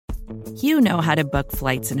You know how to book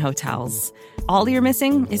flights and hotels. All you're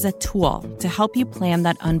missing is a tool to help you plan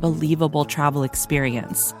that unbelievable travel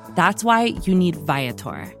experience. That's why you need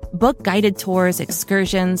Viator. Book guided tours,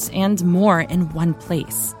 excursions, and more in one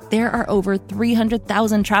place. There are over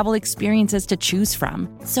 300,000 travel experiences to choose from,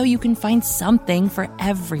 so you can find something for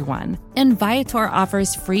everyone. And Viator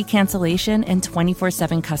offers free cancellation and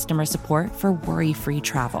 24/7 customer support for worry-free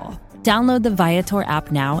travel. Download the Viator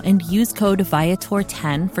app now and use code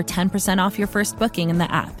Viator10 for 10% off your first booking in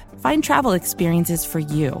the app. Find travel experiences for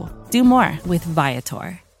you. Do more with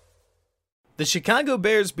Viator. The Chicago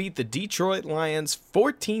Bears beat the Detroit Lions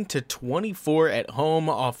 14-24 at home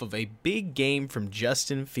off of a big game from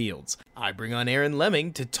Justin Fields. I bring on Aaron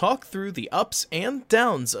Leming to talk through the ups and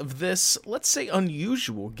downs of this, let's say,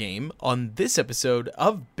 unusual game on this episode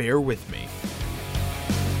of Bear With Me.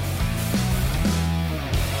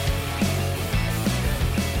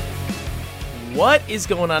 What is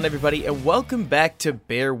going on, everybody, and welcome back to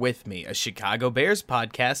Bear With Me, a Chicago Bears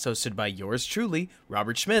podcast hosted by yours truly,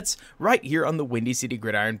 Robert Schmitz, right here on the Windy City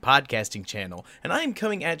Gridiron podcasting channel. And I am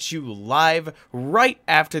coming at you live right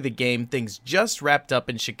after the game. Things just wrapped up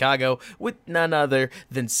in Chicago with none other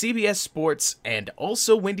than CBS Sports and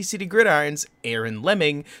also Windy City Gridiron's Aaron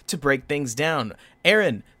Leming to break things down.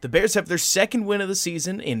 Aaron, the Bears have their second win of the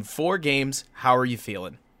season in 4 games. How are you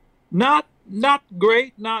feeling? Not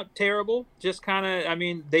great, not terrible. Just kind of,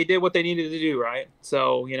 they did what they needed to do, right?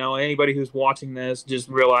 So, anybody who's watching this, just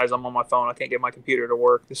realize I'm on my phone. I can't get my computer to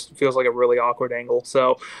work. This feels like a really awkward angle.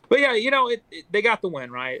 So, but yeah, they got the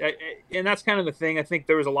win, right? And that's kind of the thing. I think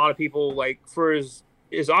there was a lot of people, for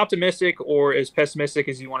as optimistic or as pessimistic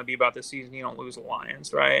as you want to be about this season, you don't lose the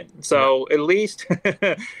Lions, right? So at least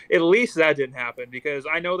that didn't happen, because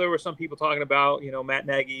I know there were some people talking about, Matt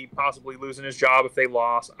Nagy possibly losing his job if they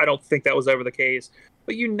lost. I don't think that was ever the case.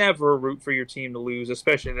 But you never root for your team to lose,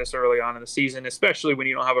 especially this early on in the season, especially when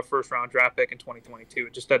you don't have a first-round draft pick in 2022.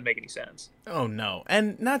 It just doesn't make any sense. Oh, no.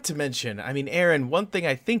 And not to mention, Aaron, one thing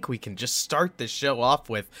I think we can just start this show off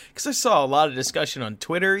with, because I saw a lot of discussion on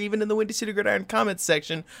Twitter, even in the Windy City Gridiron comments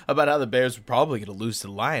section, about how the Bears were probably going to lose to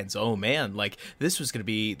the Lions. Oh, man, this is going to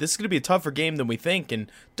be a tougher game than we think.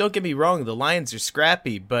 And don't get me wrong, the Lions are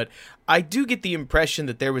scrappy, but I do get the impression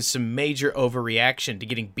that there was some major overreaction to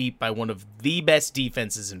getting beat by one of the best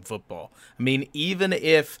defenses in football. Even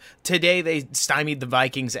if today they stymied the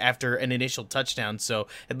Vikings after an initial touchdown, so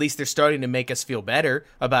at least they're starting to make us feel better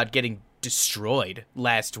about getting destroyed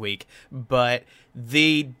last week. But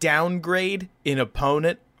the downgrade in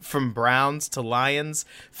opponent from Browns to Lions,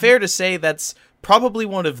 fair to say that's probably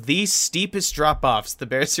one of the steepest drop-offs the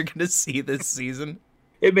Bears are going to see this season.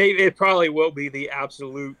 It probably will be the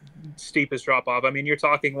absolute steepest drop-off. You're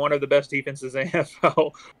talking one of the best defenses in the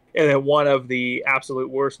NFL and then one of the absolute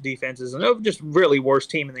worst defenses and just really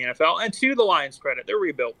worst team in the NFL. And to the Lions' credit, they're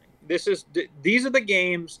rebuilding. These are the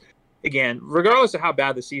games, again, regardless of how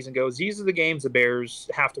bad the season goes, these are the games the Bears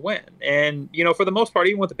have to win. And, for the most part,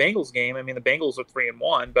 even with the Bengals game, the Bengals are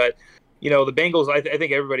 3-1, but the Bengals, I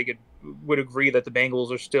think everybody would agree that the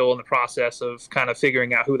Bengals are still in the process of kind of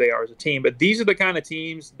figuring out who they are as a team. But these are the kind of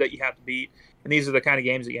teams that you have to beat, and these are the kind of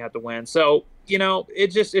games that you have to win. So,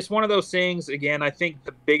 it's one of those things. Again, I think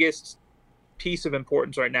the biggest piece of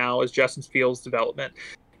importance right now is Justin Fields' development.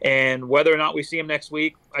 And whether or not we see him next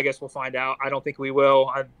week, I guess we'll find out. I don't think we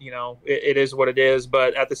will. It is what it is.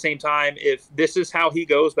 But at the same time, if this is how he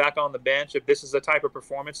goes back on the bench, if this is the type of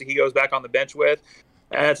performance that he goes back on the bench with,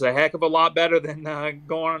 that's a heck of a lot better than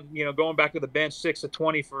going back to the bench 6 of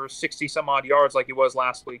 20 for 60 some odd yards like he was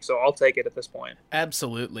last week. So I'll take it at this point.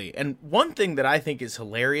 Absolutely. And one thing that I think is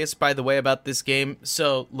hilarious, by the way, about this game.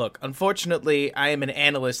 So look, unfortunately, I am an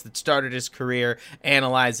analyst that started his career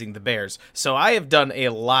analyzing the Bears. So I have done a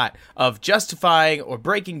lot of justifying or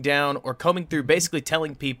breaking down or combing through, basically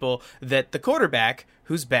telling people that the quarterback,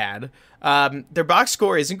 who's bad, their box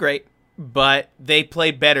score isn't great, but they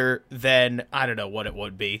played better than, I don't know what it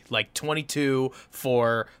would be, 22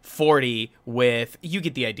 for 40 with, you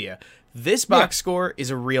get the idea. This box score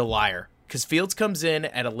is a real liar, because Fields comes in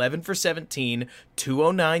at 11 for 17,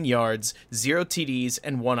 209 yards, 0 TDs,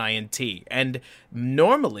 and 1 INT. And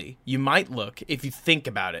normally, you might look, if you think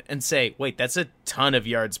about it, and say, wait, that's a ton of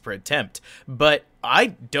yards per attempt. But I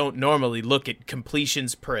don't normally look at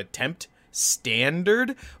completions per attempt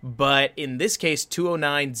standard, but in this case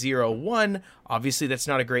 209.01, obviously that's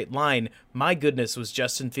not a great line. My goodness, was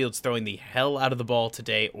Justin Fields throwing the hell out of the ball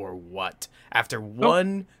today, or what? After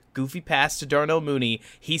one goofy pass to Darnell Mooney,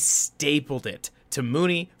 he stapled it to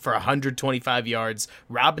Mooney for 125 yards,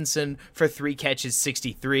 Robinson for 3 catches,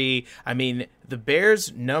 63. I mean, the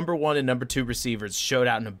Bears' number 1 and number 2 receivers showed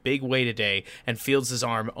out in a big way today, and Fields'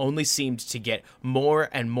 arm only seemed to get more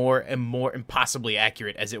and more and more impossibly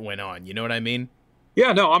accurate as it went on. You know what I mean?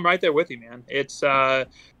 Yeah, no, I'm right there with you, man. It's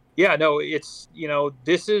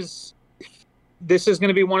this is going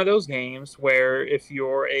to be one of those games where if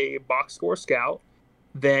you're a box score scout,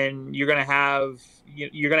 then you're going to have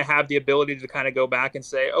the ability to kind of go back and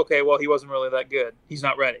say, okay, well, he wasn't really that good. He's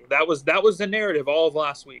not ready. That was the narrative all of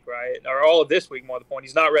last week, right? Or all of this week, more to the point.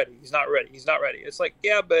 He's not ready. He's not ready. He's not ready. It's like,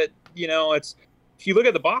 yeah, but it's if you look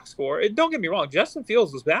at the box score, don't get me wrong, Justin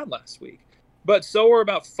Fields was bad last week, but so were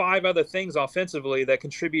about 5 other things offensively that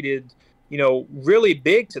contributed, really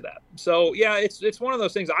big to that. So yeah, it's one of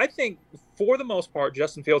those things. I think for the most part,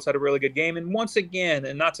 Justin Fields had a really good game. And once again,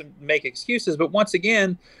 and not to make excuses, but once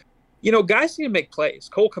again, guys need to make plays.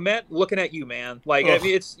 Cole Kmet, looking at you, man. Like, I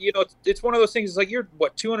mean, it's one of those things. It's like, you're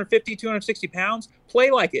 250, 260 pounds. Play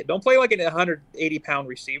like it. Don't play like an 180-pound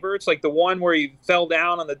receiver. It's like the one where he fell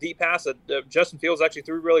down on the deep pass that Justin Fields actually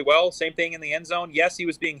threw really well. Same thing in the end zone. Yes, he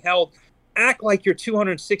was being held. Act like you're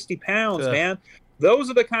 260 pounds, man.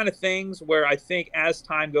 Those are the kind of things where I think as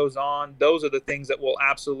time goes on, those are the things that will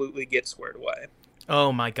absolutely get squared away.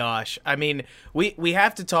 Oh my gosh. I mean, we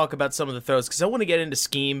have to talk about some of the throws because I want to get into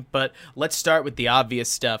scheme, but let's start with the obvious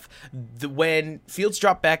stuff. When Fields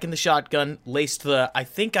dropped back in the shotgun, laced I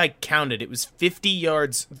think I counted, it was 50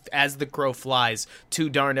 yards as the crow flies to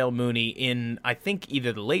Darnell Mooney in, I think,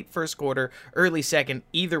 either the late first quarter, early second.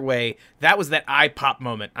 Either way, that was that eye pop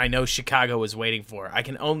moment I know Chicago was waiting for. I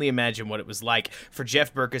can only imagine what it was like for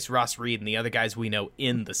Jeff Berkus, Ross Reed, and the other guys we know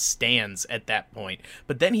in the stands at that point.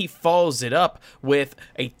 But then he follows it up with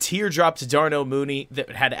a teardrop to Darnell Mooney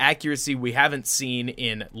that had accuracy we haven't seen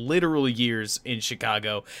in literal years in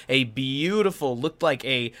Chicago. A beautiful, looked like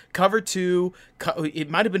a cover 2, it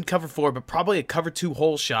might have been cover 4, but probably a cover 2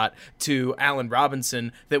 hole shot to Allen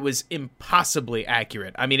Robinson that was impossibly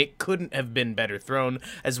accurate. I mean, it couldn't have been better thrown,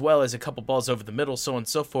 as well as a couple balls over the middle, so on and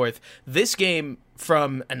so forth. This game,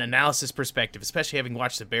 from an analysis perspective, especially having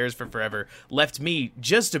watched the Bears for forever, left me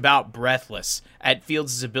just about breathless at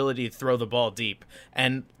Fields' ability to throw the ball deep.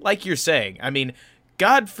 And like you're saying, I mean,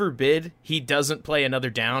 God forbid he doesn't play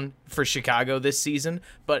another down for Chicago this season,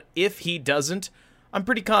 but if he doesn't, I'm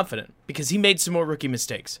pretty confident because he made some more rookie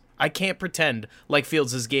mistakes. I can't pretend like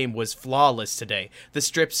Fields' game was flawless today. The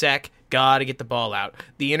strip sack, gotta get the ball out.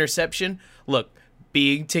 The interception, look,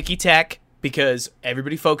 being ticky-tack, because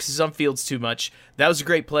everybody focuses on Fields too much. That was a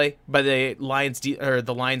great play by the Lions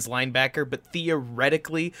linebacker, but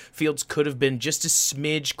theoretically, Fields could have been just a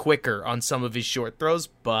smidge quicker on some of his short throws,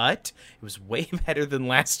 but it was way better than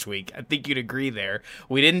last week. I think you'd agree there.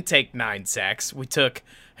 We didn't take 9 sacks. We took,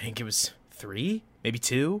 I think it was 3, maybe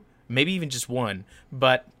 2, maybe even just 1.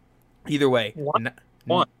 But either way, one.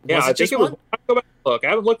 Yeah, I think it was. Look, I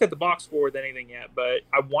haven't looked at the box score with anything yet, but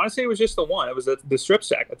I want to say it was just the one. It was the strip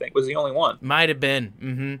sack, I think, was the only one. Might have been.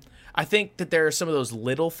 Mm-hmm. I think that there are some of those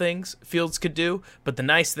little things Fields could do, but the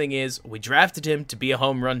nice thing is we drafted him to be a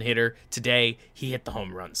home run hitter. Today, he hit the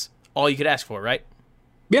home runs. All you could ask for, right?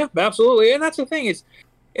 Yeah, absolutely. And that's the thing is,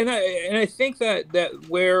 and I think that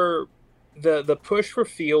where the push for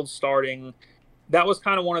Fields starting, that was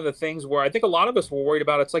kind of one of the things where I think a lot of us were worried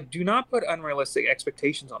about. It's like, do not put unrealistic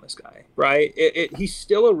expectations on this guy, right? He's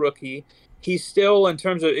still a rookie. He's still, in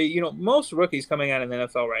terms of, most rookies coming out of the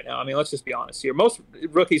NFL right now, I mean, let's just be honest here. Most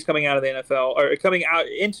rookies coming out of the NFL, or coming out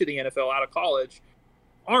into the NFL out of college,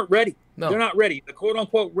 aren't ready. No. They're not ready. The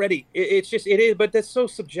quote-unquote ready. It is, but that's so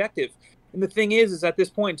subjective. And the thing is at this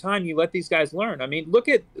point in time, you let these guys learn. I mean, look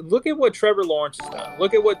at what Trevor Lawrence has done.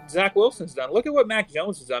 Look at what Zach Wilson's done. Look at what Mac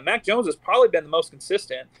Jones has done. Mac Jones has probably been the most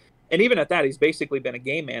consistent. And even at that, he's basically been a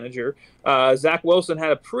game manager. Zach Wilson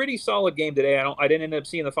had a pretty solid game today. I didn't end up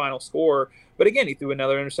seeing the final score. But again, he threw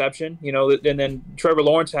another interception, and then Trevor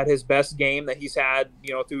Lawrence had his best game that he's had,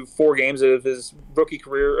 through 4 games of his rookie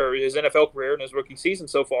career, or his NFL career and his rookie season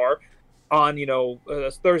so far, on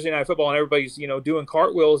Thursday Night Football, and everybody's doing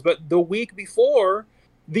cartwheels. But the week before,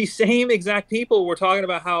 the same exact people were talking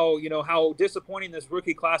about how disappointing this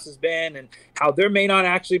rookie class has been, and how there may not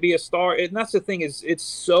actually be a star. And that's the thing, is it's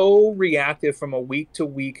so reactive from a week to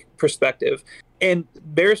week perspective. And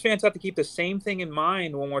Bears fans have to keep the same thing in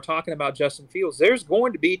mind when we're talking about Justin Fields. There's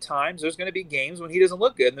going to be games when he doesn't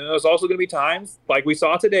look good, and then there's also going to be times like we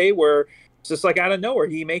saw today where it's just like out of nowhere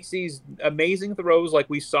he makes these amazing throws, like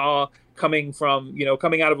we saw coming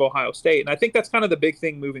out of Ohio State. And I think that's kind of the big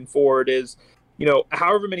thing moving forward is,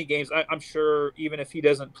 however many games, I'm sure even if he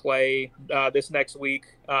doesn't play this next week,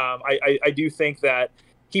 I do think that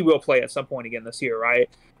he will play at some point again this year, right?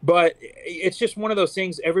 But it's just one of those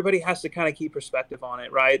things. Everybody has to kind of keep perspective on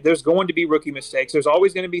it, right? There's going to be rookie mistakes. There's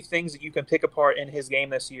always going to be things that you can pick apart in his game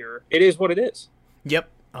this year. It is what it is. Yep,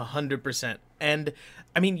 100%. And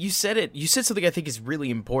I mean, you said it. You said something I think is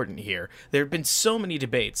really important here. There have been so many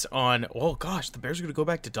debates on, oh gosh, the Bears are going to go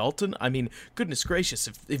back to Dalton. I mean, goodness gracious,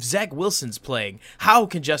 if Zach Wilson's playing, how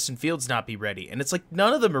can Justin Fields not be ready? And it's like,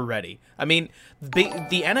 none of them are ready. I mean, the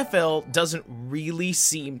NFL doesn't really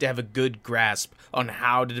seem to have a good grasp on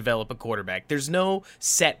how to develop a quarterback. There's no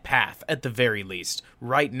set path, at the very least.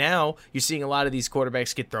 Right now, you're seeing a lot of these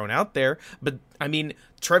quarterbacks get thrown out there, but I mean,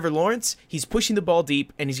 Trevor Lawrence, he's pushing the ball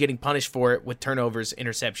deep and he's getting punished for it with turnovers,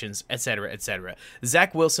 interceptions, etc., etc.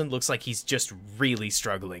 Zach Wilson looks like he's just really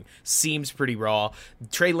struggling. Seems pretty raw.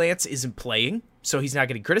 Trey Lance isn't playing, so he's not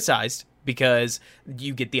getting criticized, because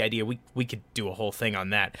you get the idea. We could do a whole thing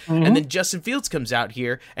on that. Mm-hmm. And then Justin Fields comes out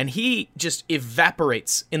here, and he just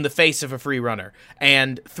evaporates in the face of a free runner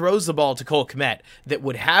and throws the ball to Cole Kmet that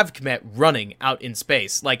would have Kmet running out in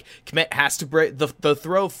space. Like, Kmet has to break, the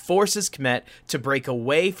throw forces Kmet to break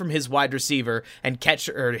away from his wide receiver and catch,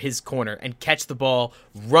 or his corner, and catch the ball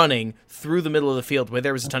running through the middle of the field where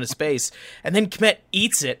there was a ton of space. And then Kmet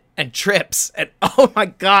eats it and trips, and oh my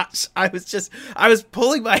gosh, I was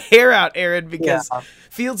pulling my hair out, Aaron, because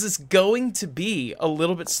Fields is going to be a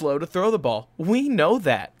little bit slow to throw the ball. We know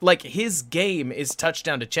that. Like, his game is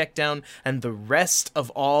touchdown to check down, and the rest of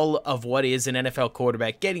all of what is an NFL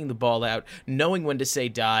quarterback, getting the ball out, knowing when to say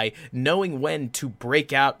die, knowing when to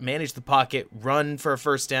break out, manage the pocket, run for a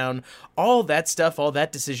first down, all that stuff, all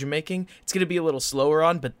that decision making, it's going to be a little slower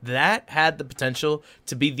on, but that had the potential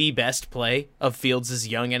to be the best play of Fields'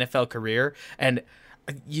 young NFL career. And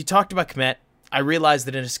you talked about Kmet. I realized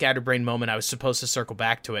that in a scatterbrain moment, I was supposed to circle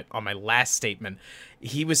back to it on my last statement.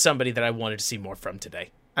 He was somebody that I wanted to see more from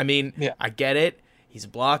today. I mean, I get it. He's a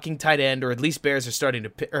blocking tight end, or at least Bears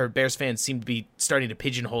fans seem to be starting to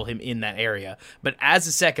pigeonhole him in that area. But as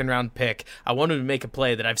a second-round pick, I wanted to make a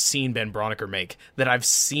play that I've seen Ben Braunecker make, that I've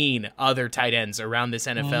seen other tight ends around this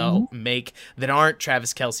NFL make, that aren't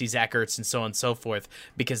Travis Kelce, Zach Ertz, and so on and so forth,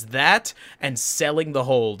 because that and selling the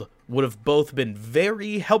hold would have both been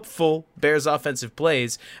very helpful Bears offensive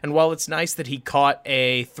plays. And while it's nice that he caught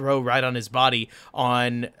a throw right on his body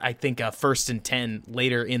on, I think, a 1st and 10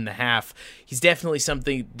 later in the half, he's definitely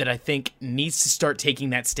something that I think needs to start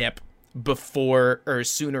taking that step before, or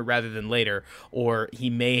sooner rather than later, or he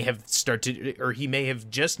may have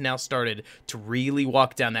just now started to really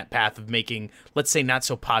walk down that path of making, let's say, not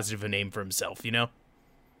so positive a name for himself, you know?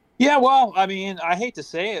 Yeah, well, I mean, I hate to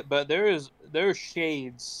say it, but there's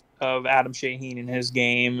shades of Adam Shaheen in his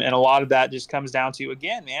game, and a lot of that just comes down to,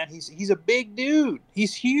 again, man, he's a big dude.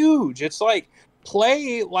 He's huge. It's like,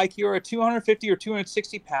 play like you're a 250 or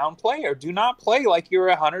 260 pound player. Do not play like you're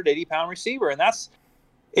a 180 pound receiver. And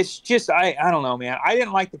it's just, I don't know, man. I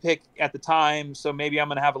didn't like the pick at the time, so maybe I'm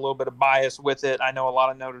going to have a little bit of bias with it. I know a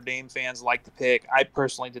lot of Notre Dame fans like the pick. I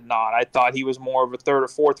personally did not. I thought he was more of a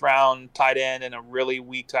 3rd or 4th round tight end in a really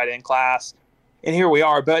weak tight end class. And here we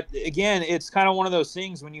are. But again, it's kind of one of those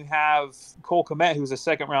things when you have Cole Kmet, who's a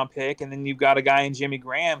 2nd round pick, and then you've got a guy in Jimmy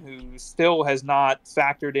Graham who still has not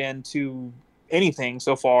factored into anything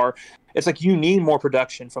so far. It's like, you need more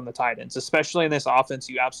production from the tight ends, especially in this offense.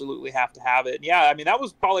 You absolutely have to have it. And yeah, I mean, that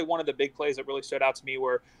was probably one of the big plays that really stood out to me,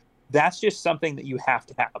 where that's just something that you have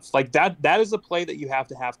to have. Like, that is a play that you have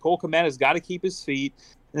to have. Cole Kmet has got to keep his feet.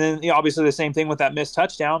 And then, obviously the same thing with that missed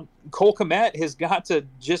touchdown. Cole Kmet has got to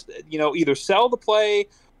just, either sell the play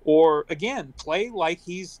or, again, play like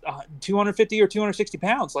he's 250 or 260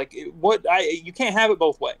 pounds. Like, you can't have it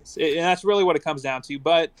both ways. And that's really what it comes down to.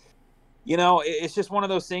 But, it's just one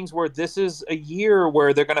of those things where this is a year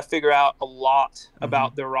where they're going to figure out a lot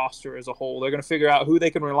about their roster as a whole. They're going to figure out who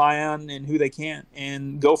they can rely on and who they can't,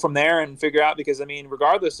 and go from there and figure out, because, I mean,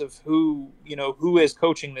 regardless of who is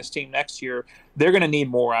coaching this team next year, they're going to need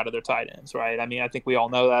more out of their tight ends, right? I mean, I think we all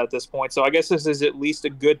know that at this point. So I guess this is at least a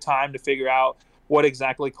good time to figure out what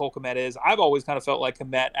exactly Cole Kmet is. I've always kind of felt like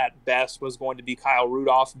Kmet at best was going to be Kyle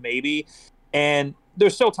Rudolph, maybe. And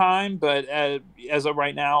there's still time, but as of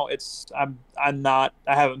right now, I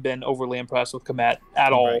haven't been overly impressed with Kmet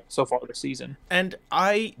at all so far this season. And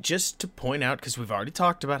just to point out, because we've already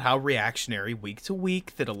talked about how reactionary week to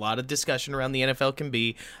week that a lot of discussion around the NFL can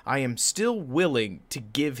be, I am still willing to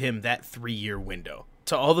give him that 3-year window.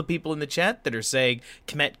 To all the people in the chat that are saying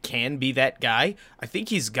Kmet can be that guy, I think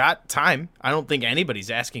he's got time. I don't think anybody's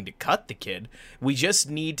asking to cut the kid. We just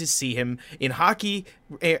need to see him in hockey.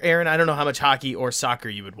 Aaron, I don't know how much hockey or soccer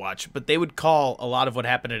you would watch, but they would call a lot of what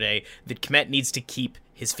happened today that Kmet needs to keep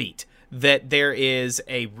his feet. that there is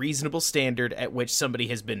a reasonable standard at which somebody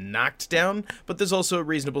has been knocked down, but there's also a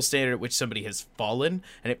reasonable standard at which somebody has fallen,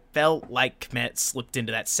 and it felt like Kmet slipped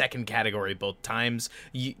into that second category both times.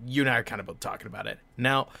 You and I are kind of both talking about it.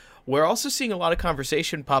 Now, we're also seeing a lot of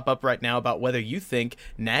conversation pop up right now about whether you think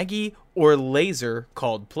Nagy or Laser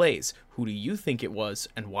called plays. Who do you think it was,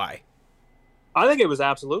 and why? I think it was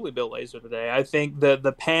absolutely Bill Lazor today. I think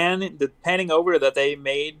the panning over that they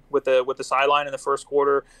made with the sideline in the first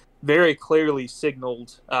quarter very clearly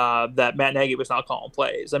signaled that Matt Nagy was not calling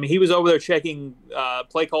plays. I mean, he was over there checking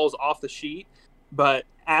play calls off the sheet, but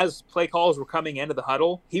as play calls were coming into the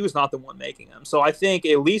huddle, he was not the one making them. So I think,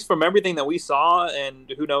 at least from everything that we saw,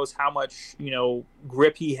 and who knows how much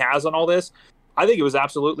grip he has on all this, I think it was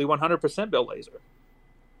absolutely 100% Bill Lazor.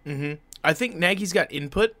 Mm-hmm. I think Nagy's got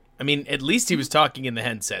input. I mean, at least he was talking in the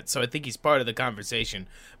headset, so I think he's part of the conversation.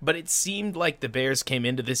 But it seemed like the Bears came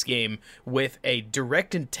into this game with a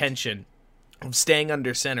direct intention of staying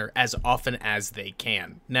under center as often as they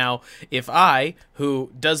can. Now, if I,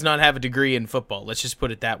 who does not have a degree in football, let's just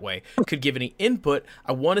put it that way, could give any input,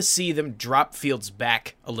 I want to see them drop Fields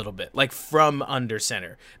back a little bit, like from under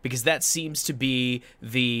center, because that seems to be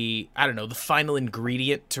the final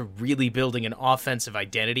ingredient to really building an offensive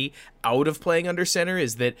identity out of playing under center.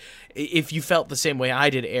 Is that, if you felt the same way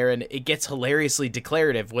I did, Aaron, it gets hilariously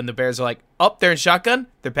declarative when the Bears are like, oh, they're in shotgun,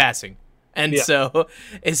 they're passing. And so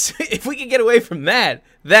if we can get away from that,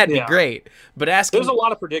 that'd be great. But there's a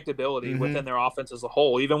lot of predictability within their offense as a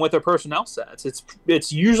whole, even with their personnel sets.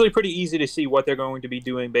 It's usually pretty easy to see what they're going to be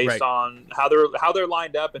doing based on how they're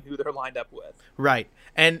lined up and who they're lined up with. Right.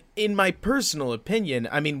 And in my personal opinion,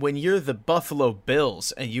 I mean, when you're the Buffalo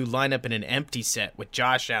Bills and you line up in an empty set with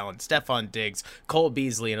Josh Allen, Stephon Diggs, Cole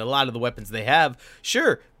Beasley, and a lot of the weapons they have,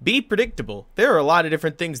 sure, be predictable. There are a lot of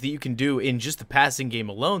different things that you can do in just the passing game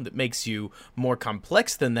alone that makes you more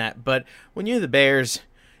complex than that. But when you're the Bears,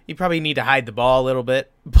 you probably need to hide the ball a little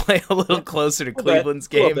bit, play a little closer to Cleveland's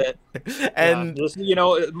game. And just,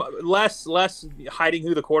 less hiding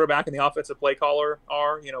who the quarterback and the offensive play caller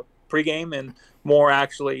are, pregame, and more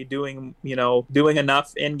actually doing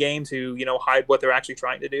enough in game to, hide what they're actually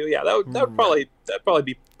trying to do. Yeah, that'd probably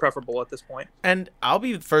be preferable at this point. And I'll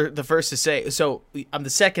be the first to say, so I'm the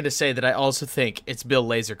second to say that I also think it's Bill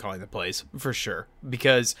Lazor calling the plays, for sure,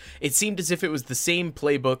 because it seemed as if it was the same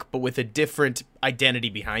playbook, but with a different identity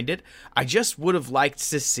behind it. I just would have liked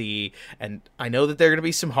to see, and I know that there are going to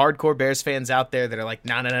be some hardcore Bears fans out there that are like,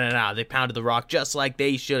 no, they pounded the rock just like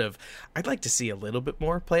they should have. I'd like to see a little bit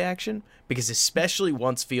more play action, because especially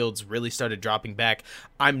once Fields really started dropping back,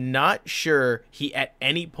 I'm not sure he at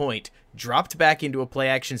any point dropped back into a play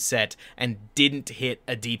action set and didn't hit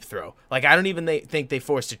a deep throw. Like, I don't even think they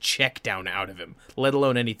forced a check down out of him, let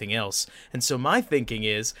alone anything else. And so my thinking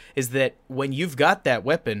is that when you've got that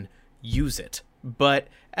weapon, use it. But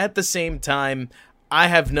at the same time, I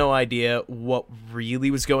have no idea what really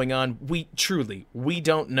was going on. We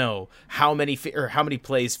don't know how many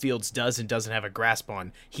plays Fields does and doesn't have a grasp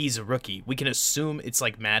on. He's a rookie. We can assume it's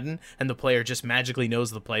like Madden and the player just magically knows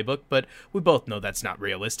the playbook, but we both know that's not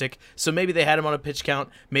realistic. So maybe they had him on a pitch count.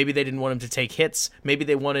 Maybe they didn't want him to take hits. Maybe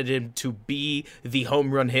they wanted him to be the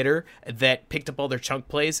home run hitter that picked up all their chunk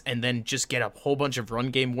plays and then just get a whole bunch of run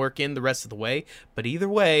game work in the rest of the way. But either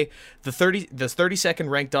way, the 32nd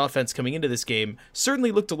ranked offense coming into this game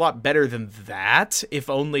certainly looked a lot better than that, if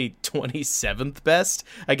only 27th best,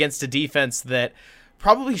 against a defense that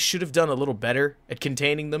probably should have done a little better at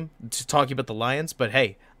containing them, to talking about the Lions. But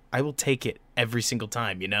hey, I will take it every single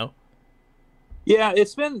time, Yeah,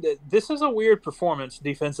 this is a weird performance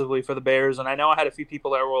defensively for the Bears, and I know I had a few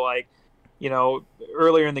people that were like,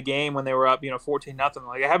 earlier in the game when they were up, 14-0,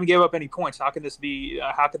 like, I haven't gave up any points. How can this be?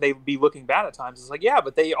 How could they be looking bad at times? It's like, yeah,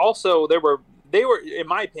 but they were, in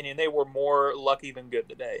my opinion, they were more lucky than good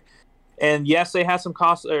today. And yes, they had some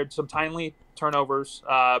timely turnovers,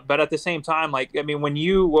 but at the same time, when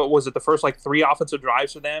what was it, the first 3 offensive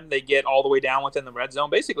drives for them, they get all the way down within the red zone,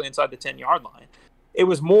 basically inside the 10-yard line. It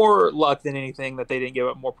was more luck than anything that they didn't give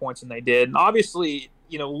up more points than they did. And obviously,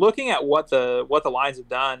 looking at what the Lions have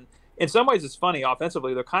done, in some ways it's funny.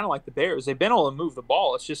 Offensively, they're kind of like the Bears. They've been able to move the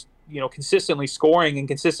ball. It's just, consistently scoring and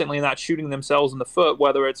consistently not shooting themselves in the foot,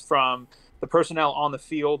 whether it's from the personnel on the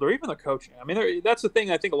field or even the coaching. I mean, that's the thing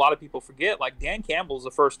I think a lot of people forget. Like, Dan Campbell's the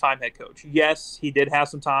first-time head coach. Yes, he did have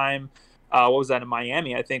some time. What was that, in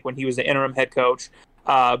Miami, I think, when he was the interim head coach.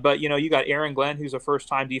 But, you got Aaron Glenn, who's a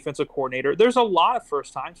first-time defensive coordinator. There's a lot of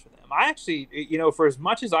first times for them. I actually, for as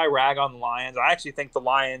much as I rag on the Lions, I actually think the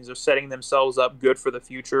Lions are setting themselves up good for the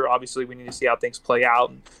future. Obviously, we need to see how things play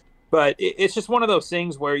out. But it's just one of those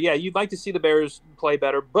things where, yeah, you'd like to see the Bears play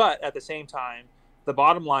better, but at the same time, the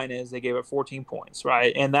bottom line is they gave up 14 points,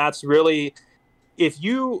 right? And that's really,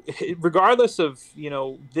 regardless of,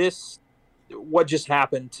 this, what just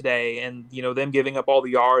happened today and, them giving up all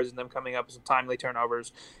the yards and them coming up with some timely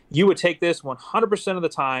turnovers, you would take this 100% of the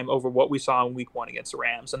time over what we saw in week 1 against the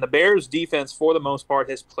Rams. And the Bears defense, for the most part,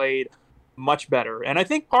 has played much better. And I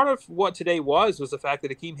think part of what today was the fact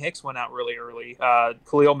that Akeem Hicks went out really early.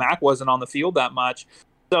 Khalil Mack wasn't on the field that much.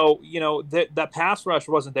 So, that pass rush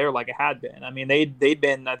wasn't there like it had been. I mean, they'd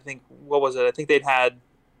been, I think, what was it? I think they'd had,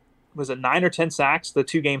 was it 9 or 10 sacks the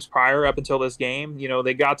 2 games prior up until this game?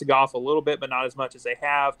 They got to Goff a little bit, but not as much as they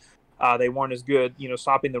have. They weren't as good,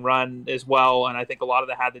 stopping the run as well. And I think a lot of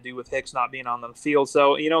that had to do with Hicks not being on the field.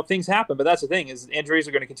 So, things happen. But that's the thing, is injuries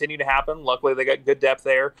are going to continue to happen. Luckily, they got good depth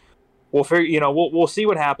there. We'll figure, we'll see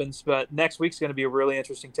what happens. But next week's going to be a really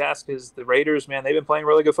interesting test because the Raiders, man, they've been playing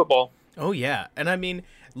really good football. Oh, yeah. And I mean,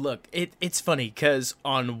 look, it's funny because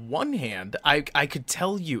on one hand, I could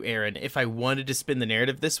tell you, Aaron, if I wanted to spin the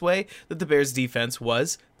narrative this way, that the Bears defense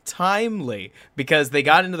was timely because they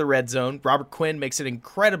got into the red zone. Robert Quinn makes an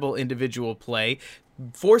incredible individual play,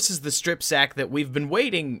 forces the strip sack that we've been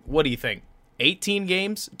waiting, what do you think, 18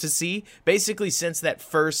 games to see, basically since that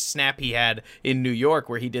first snap he had in New York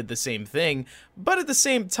where he did the same thing. But at the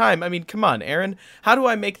same time, I mean, come on, Aaron, how do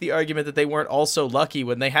I make the argument that they weren't also lucky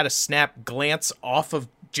when they had a snap glance off of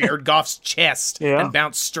Jared Goff's chest and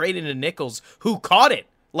bounce straight into Nichols, who caught it?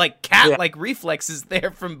 Like cat-like reflexes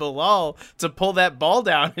there from Bilal to pull that ball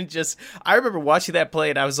down. And I remember watching that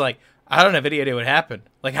play and I was like, I don't have any idea what happened.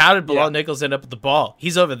 Like, how did Bilal Nichols end up with the ball?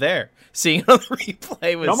 He's over there. Seeing it on the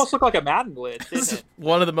replay was... It almost looked like a Madden glitch, didn't it?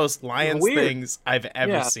 One of the most Lions things I've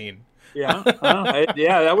ever seen. Yeah,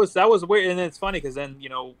 that was weird. And then it's funny because then,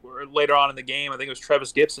 later on in the game, I think it was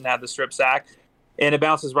Travis Gibson had the strip sack, and it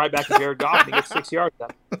bounces right back to Jared Goff, and he gets 6 yards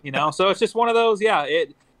out. So it's just one of those,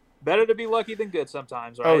 better to be lucky than good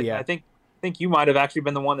sometimes, right? Oh, yeah. I think you might have actually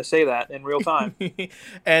been the one to say that in real time.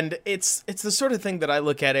 And it's the sort of thing that I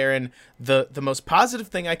look at, Aaron. The most positive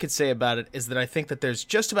thing I could say about it is that I think that there's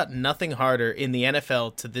just about nothing harder in the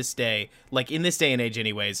NFL to this day, like in this day and age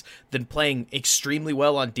anyways, than playing extremely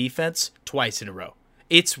well on defense twice in a row.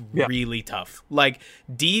 It's really tough. Like,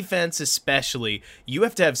 defense especially, you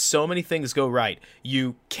have to have so many things go right.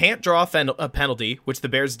 You can't draw a penalty, which the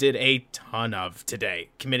Bears did a ton of today,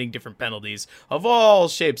 committing different penalties of all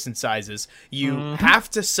shapes and sizes. You have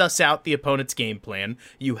to suss out the opponent's game plan.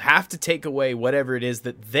 You have to take away whatever it is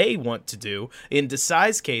that they want to do. In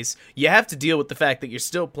Desai's case, you have to deal with the fact that you're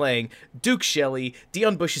still playing Duke Shelley,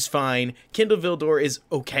 Deion Bush is fine, Kindle Vildor is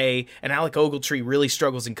okay, and Alec Ogletree really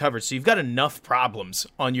struggles in coverage. So you've got enough problems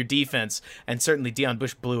on your defense, and certainly Deion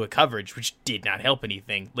Bush blew a coverage, which did not help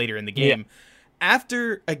anything later in the game.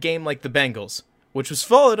 After a game like the Bengals, which was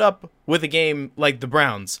followed up with a game like the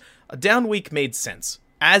Browns, a down week made sense.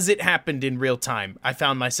 As it happened in real time, I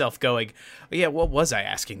found myself going, yeah, what was I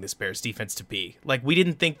asking this Bears defense to be? Like, we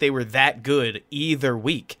didn't think they were that good either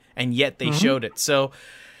week, and yet they showed it. So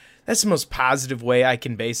that's the most positive way I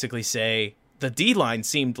can basically say the D-line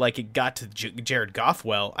seemed like it got to Jared Goff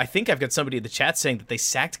well. I think I've got somebody in the chat saying that they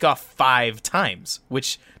sacked Goff 5 times,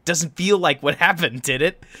 which doesn't feel like what happened, did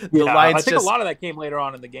it? The Lions I think a lot of that came later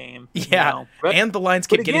on in the game. Yeah, and the Lions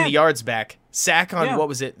kept getting the yards back. Sack on, what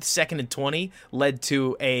was it, 2nd and 20, led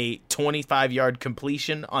to a 25-yard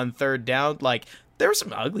completion on 3rd down. Like, there were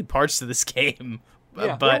some ugly parts to this game.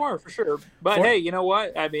 Yeah, there were, for sure. But hey, you know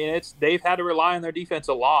what? I mean, they've had to rely on their defense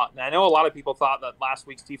a lot. And I know a lot of people thought that last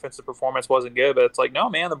week's defensive performance wasn't good, but it's like, no,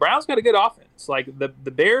 man, the Browns got a good offense. Like, the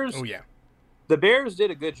Bears... Oh, yeah. The Bears did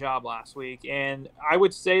a good job last week, and I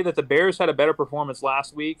would say that the Bears had a better performance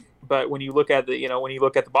last week. But when you look at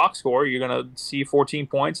the box score, you're going to see 14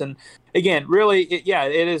 points. And again, really,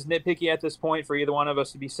 it is nitpicky at this point for either one of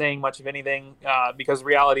us to be saying much of anything because the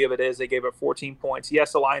reality of it is they gave up 14 points.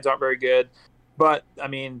 Yes, the Lions aren't very good, but I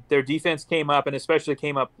mean, their defense came up, and especially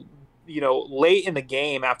came up, late in the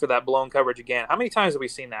game after that blown coverage again. How many times have we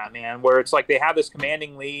seen that, man, where it's like they have this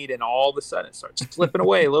commanding lead and all of a sudden it starts slipping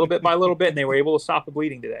away a little bit by little bit, and they were able to stop the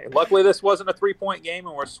bleeding today. Luckily, this wasn't a 3-point game,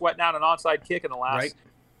 and we're sweating out an onside kick in the last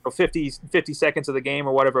 50 seconds of the game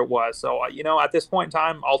or whatever it was. So, at this point in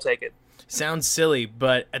time, I'll take it. Sounds silly,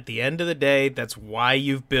 but at the end of the day, that's why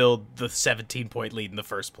you've built the 17-point lead in the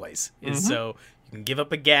first place. Is so you can give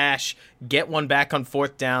up a gash, get one back on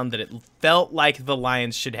 4th down that it felt like the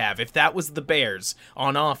Lions should have. If that was the Bears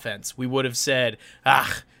on offense, we would have said,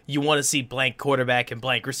 you want to see blank quarterback and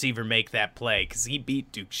blank receiver make that play because he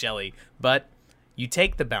beat Duke Shelley. But you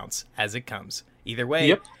take the bounce as it comes. Either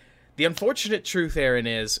way, the unfortunate truth, Aaron,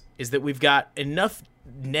 is that we've got enough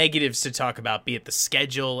negatives to talk about, be it the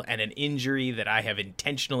schedule and an injury that I have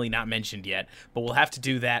intentionally not mentioned yet, but we'll have to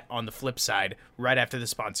do that on the flip side right after the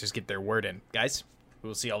sponsors get their word in. Guys,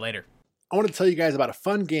 we'll see y'all later. I want to tell you guys about a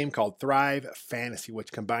fun game called Thrive Fantasy,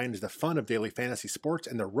 which combines the fun of daily fantasy sports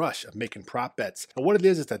and the rush of making prop bets. And what it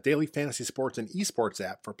is a daily fantasy sports and esports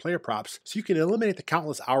app for player props, so you can eliminate the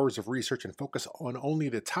countless hours of research and focus on only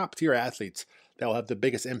the top tier athletes that will have the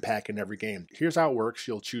biggest impact in every game. Here's how it works.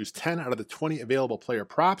 You'll choose 10 out of the 20 available player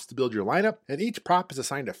props to build your lineup, and each prop is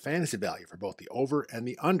assigned a fantasy value for both the over and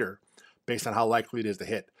the under based on how likely it is to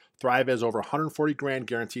hit. Thrive has over 140 grand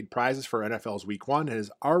guaranteed prizes for NFL's Week 1 and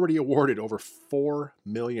has already awarded over $4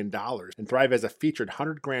 million. And Thrive has a featured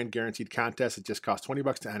 100 grand guaranteed contest that just costs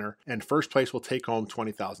 $20 to enter, and first place will take home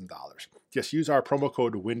 $20,000. Just use our promo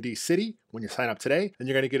code Windy City when you sign up today, and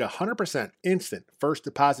you're going to get a 100% instant first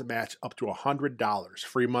deposit match up to $100.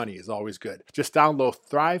 Free money is always good. Just download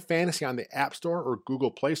Thrive Fantasy on the App Store or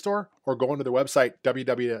Google Play Store, or go onto their website,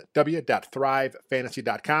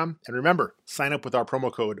 www.thrivefantasy.com. And remember, sign up with our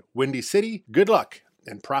promo code Windy City. Good luck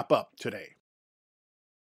and prop up today.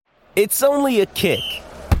 It's only a kick,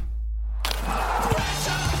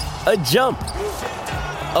 a jump,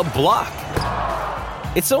 a block.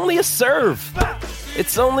 It's only a serve.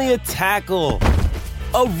 It's only a tackle,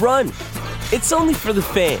 a run. It's only for the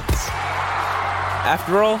fans.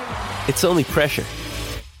 After all, it's only pressure.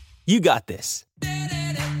 You got this.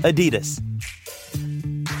 Adidas.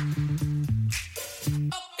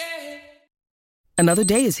 Another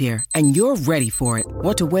day is here, and you're ready for it.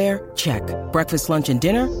 What to wear? Check. Breakfast, lunch, and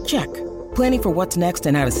dinner? Check. Planning for what's next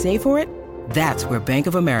and how to save for it? That's where Bank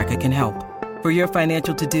of America can help. For your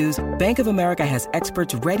financial to-dos, Bank of America has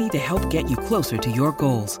experts ready to help get you closer to your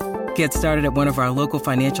goals. Get started at one of our local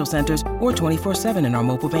financial centers or 24/7 in our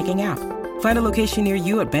mobile banking app. Find a location near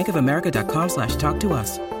you at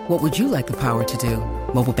bankofamerica.com/talktous. What would you like the power to do?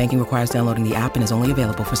 Mobile banking requires downloading the app and is only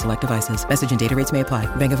available for select devices. Message and data rates may apply.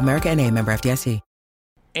 Bank of America N.A., member FDIC.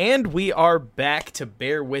 And we are back to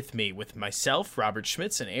Bear With Me with myself, Robert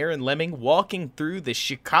Schmitz, and Aaron Leming walking through the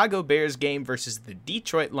Chicago Bears game versus the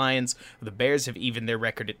Detroit Lions. The Bears have evened their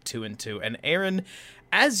record at 2-2. And Aaron,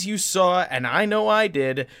 as you saw, and I know I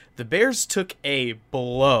did, the Bears took a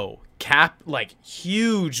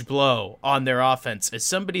huge blow on their offense, as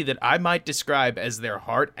somebody that I might describe as their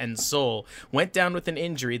heart and soul went down with an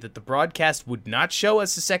injury that the broadcast would not show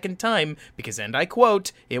us a second time because, and I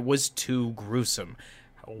quote, it was too gruesome.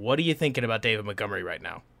 What are you thinking about David Montgomery right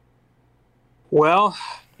now? Well,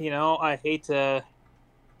 I hate to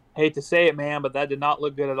say it, man, but that did not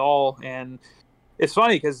look good at all. And it's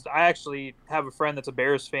funny because I actually have a friend that's a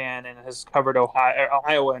Bears fan and has covered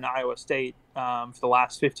Iowa and Iowa State for the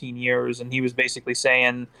last 15 years, and he was basically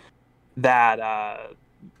saying that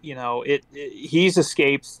he's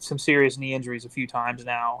escaped some serious knee injuries a few times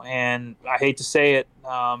now, and I hate to say it,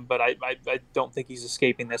 but I don't think he's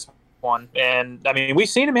escaping this one. And I mean, we've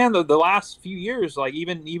seen him, man, the last few years, like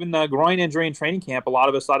even the groin injury in training camp, a lot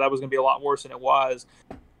of us thought that was going to be a lot worse than it was.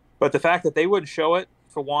 But the fact that they wouldn't show it,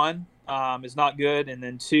 for one, is not good, and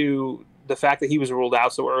then two, the fact that he was ruled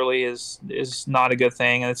out so early is not a good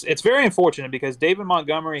thing. And it's very unfortunate because David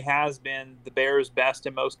Montgomery has been the Bears' best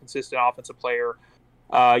and most consistent offensive player.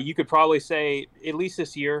 You could probably say, at least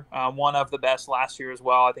this year, one of the best last year as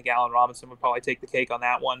well. I think Allen Robinson would probably take the cake on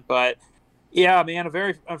that one. But yeah, man, a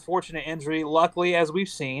very unfortunate injury. Luckily, as we've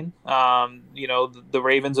seen, the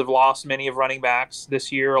Ravens have lost many of running backs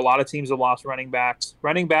this year. A lot of teams have lost running backs.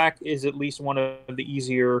 Running back is at least one of the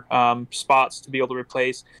easier spots to be able to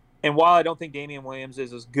replace. And while I don't think Damian Williams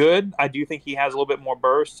is as good, I do think he has a little bit more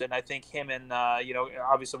burst. And I think him and,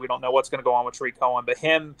 obviously we don't know what's going to go on with Tariq Cohen, but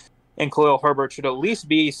him and Khalil Herbert should at least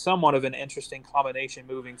be somewhat of an interesting combination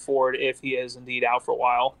moving forward if he is indeed out for a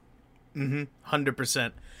while.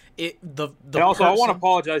 100%. And also, I want to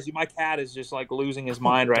apologize. My cat is just like losing his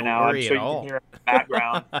mind right now. I'm sure you can hear it in the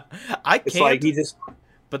background. I can't.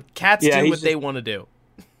 But cats do what they want to do.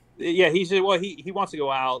 Yeah, he wants to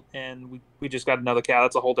go out, and we just got another cat.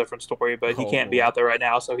 That's a whole different story, but he can't be out there right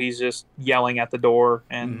now, so he's just yelling at the door.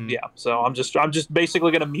 And so I'm just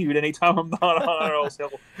basically gonna mute anytime I'm not on, or else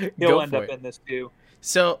he'll end up in this too.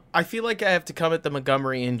 So I feel like I have to come at the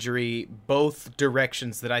Montgomery injury both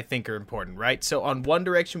directions that I think are important, right? So on one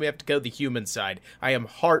direction, we have to go the human side. I am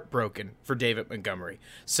heartbroken for David Montgomery.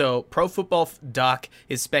 So Pro Football Doc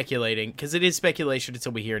is speculating, because it is speculation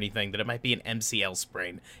until we hear anything, that it might be an MCL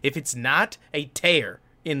sprain. If it's not a tear,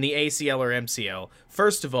 in the ACL or MCL.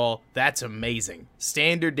 First of all, that's amazing.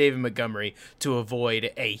 Standard David Montgomery to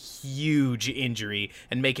avoid a huge injury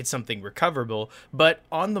and make it something recoverable. But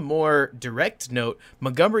on the more direct note,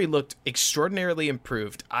 Montgomery looked extraordinarily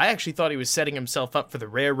improved. I actually thought he was setting himself up for the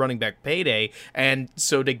rare running back payday, and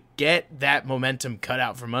so to get that momentum cut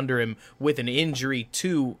out from under him with an injury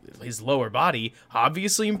to his lower body,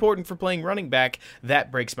 obviously important for playing running back, that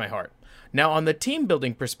breaks my heart. Now, on the team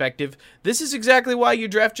building perspective, this is exactly why you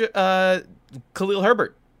draft Khalil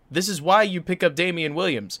Herbert. This is why you pick up Damian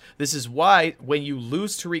Williams. This is why when you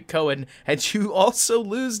lose Tariq Cohen and you also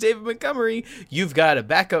lose David Montgomery, you've got a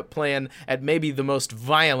backup plan at maybe the most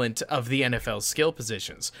violent of the NFL skill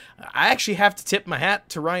positions. I actually have to tip my hat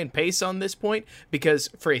to Ryan Pace on this point because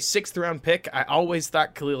for a 6th round pick, I always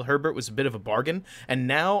thought Khalil Herbert was a bit of a bargain, and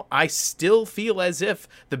now I still feel as if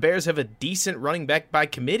the Bears have a decent running back by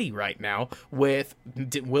committee right now with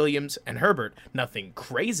Williams and Herbert. Nothing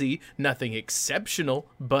crazy, nothing exceptional,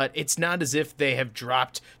 but it's not as if they have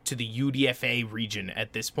dropped to the UDFA region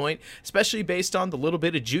at this point, especially based on the little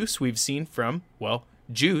bit of juice we've seen from, well,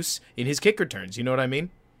 Juice in his kick returns. You know what I mean?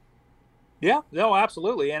 Yeah, no,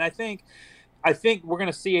 absolutely. And I think we're going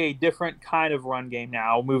to see a different kind of run game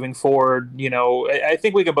now moving forward. You know, I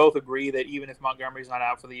think we can both agree that even if Montgomery's not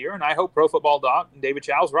out for the year, and I hope Pro Football Doc and David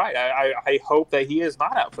Chow's right, I hope that he is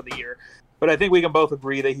not out for the year. But I think we can both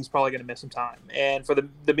agree that he's probably going to miss some time. And for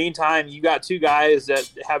the meantime, you got two guys that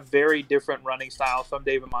have very different running styles from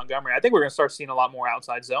David Montgomery. I think we're going to start seeing a lot more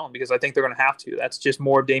outside zone because I think they're going to have to. That's just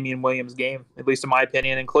more of Damian Williams' game, at least in my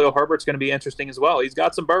opinion. And Khalil Herbert's going to be interesting as well. He's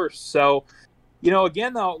got some bursts. So, you know,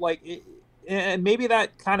 again, though, and maybe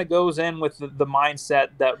that kind of goes in with the mindset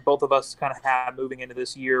that both of us kind of have moving into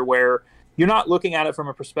this year where you're not looking at it from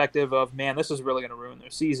a perspective of, man, this is really going to ruin their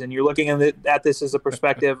season. You're looking at this as a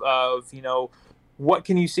perspective of, you know, what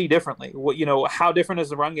can you see differently? What, you know, how different is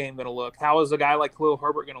the run game going to look? How is a guy like Khalil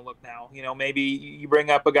Herbert going to look now? You know, maybe you bring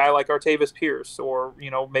up a guy like Artavis Pierce or,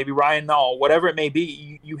 you know, maybe Ryan Nall, whatever it may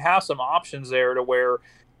be. You have some options there to where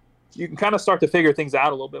you can kind of start to figure things out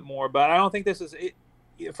a little bit more. But I don't think this is it.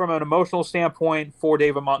 From an emotional standpoint for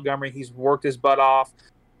David Montgomery, he's worked his butt off.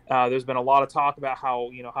 There's been a lot of talk about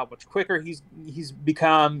how much quicker he's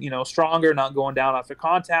become, you know, stronger, not going down after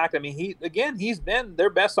contact. I mean, he's been their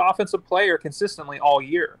best offensive player consistently all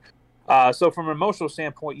year. So from an emotional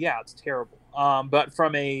standpoint, yeah, it's terrible. But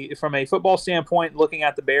from a football standpoint, looking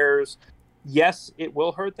at the Bears, yes, it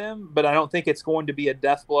will hurt them, but I don't think it's going to be a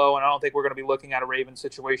death blow, and I don't think we're going to be looking at a Ravens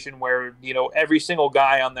situation where, you know, every single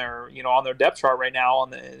guy on their depth chart right now on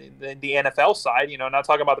the NFL side, you know, not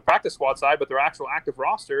talking about the practice squad side, but their actual active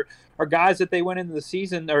roster are guys that they went into the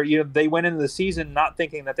season not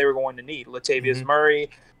thinking that they were going to need. Latavius Murray,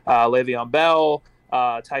 Le'Veon Bell,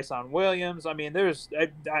 Tyson Williams. I mean,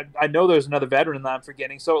 I know there's another veteran that I'm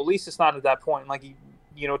forgetting, so at least it's not at that point. Like,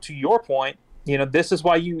 you know, to your point, you know, this is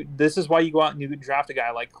why you go out and you draft a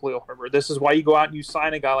guy like Khalil Herbert. This is why you go out and you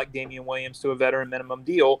sign a guy like Damian Williams to a veteran minimum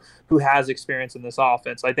deal who has experience in this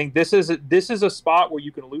offense. I think this is a spot where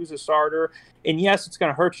you can lose a starter, and yes, it's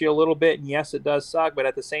going to hurt you a little bit, and yes, it does suck. But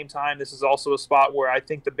at the same time, this is also a spot where I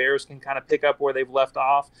think the Bears can kind of pick up where they've left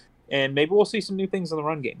off, and maybe we'll see some new things in the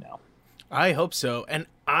run game now. I hope so. And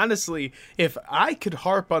honestly, if I could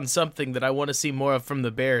harp on something that I want to see more of from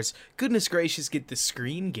the Bears, goodness gracious, get the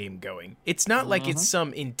screen game going. It's not like it's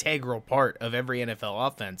some integral part of every NFL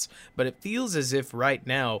offense, but it feels as if right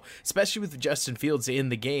now, especially with Justin Fields in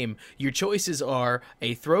the game, your choices are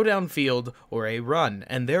a throw downfield or a run.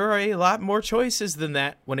 And there are a lot more choices than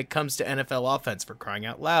that when it comes to NFL offense, for crying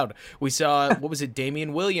out loud. We saw,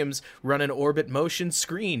 Damian Williams run an orbit motion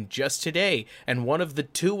screen just today, and one of the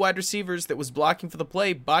two wide receivers that was blocking for the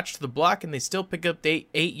play botched the block, and they still pick up 8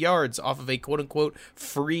 yards off of a quote-unquote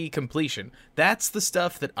free completion. That's the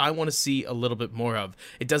stuff that I want to see a little bit more of.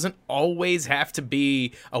 It doesn't always have to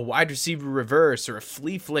be a wide receiver reverse or a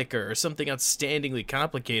flea flicker or something outstandingly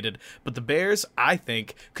complicated, but the Bears, I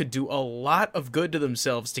think, could do a lot of good to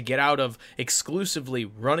themselves to get out of exclusively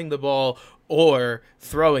running the ball or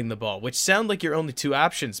throwing the ball, which sound like your only two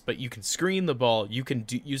options, but you can screen the ball, you can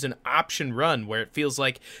use an option run where it feels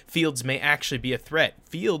like Fields may actually be a threat.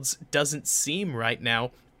 Fields doesn't seem right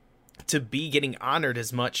now to be getting honored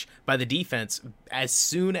as much by the defense. As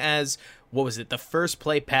soon as, the first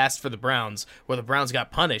play passed for the Browns, where the Browns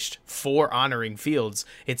got punished for honoring Fields,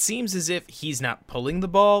 it seems as if he's not pulling the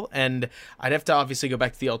ball, and I'd have to obviously go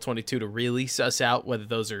back to the All-22 to really suss out whether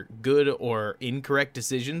those are good or incorrect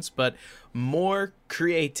decisions, but more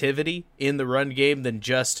creativity in the run game than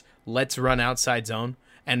just let's run outside zone.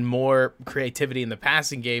 and more creativity in the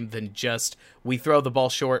passing game than just we throw the ball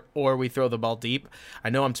short or we throw the ball deep. I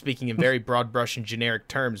know I'm speaking in very broad brush and generic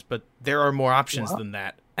terms, but there are more options than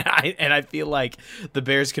that. And I feel like the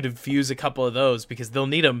Bears could infuse a couple of those because they'll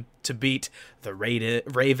need them to beat the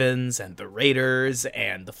Ravens and the Raiders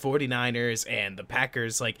and the 49ers and the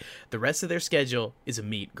Packers. Like, the rest of their schedule is a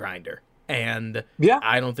meat grinder. And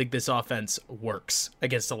I don't think this offense works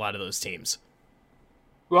against a lot of those teams.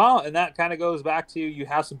 Well, and that kind of goes back to you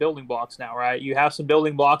have some building blocks now, right? You have some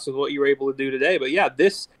building blocks of what you were able to do today. But yeah,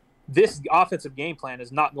 this offensive game plan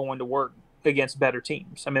is not going to work against better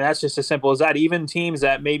teams. I mean, that's just as simple as that. Even teams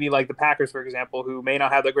that maybe like the Packers, for example, who may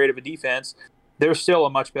not have that great of a defense, they're still a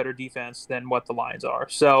much better defense than what the Lions are.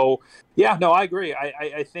 So, yeah, no, I agree.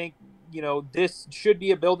 I think, this should be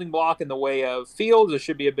a building block in the way of Fields. It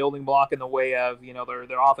should be a building block in the way of,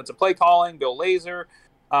 their offensive play calling, Bill Lazor,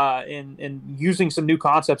 and using some new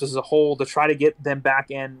concepts as a whole to try to get them back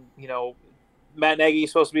in, Matt Nagy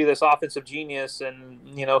is supposed to be this offensive genius, and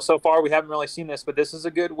so far we haven't really seen this, but this is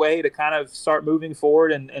a good way to kind of start moving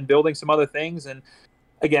forward and building some other things. And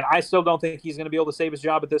again, I still don't think he's going to be able to save his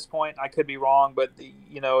job at this point. I could be wrong, but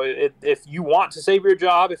if you want to save your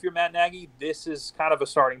job, if you're Matt Nagy, this is kind of a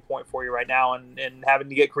starting point for you right now, and having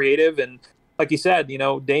to get creative. And like you said,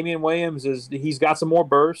 Damian Williams he's got some more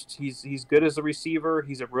burst. He's good as a receiver.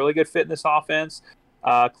 He's a really good fit in this offense.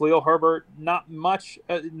 Khalil Herbert, not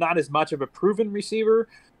as much of a proven receiver,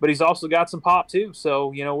 but he's also got some pop too. So,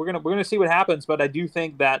 we're gonna see what happens. But I do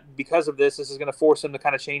think that because of this is going to force him to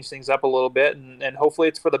kind of change things up a little bit, and hopefully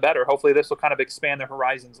it's for the better. Hopefully this will kind of expand their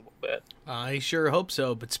horizons a little bit. I sure hope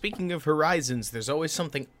so. But speaking of horizons, there's always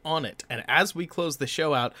something on it. And as we close the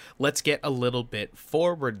show out, let's get a little bit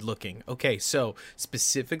forward looking. Okay, so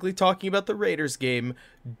specifically talking about the Raiders game,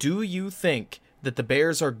 do you think that the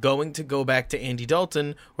Bears are going to go back to Andy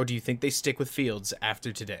Dalton, or do you think they stick with Fields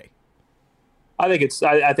after today? I think it's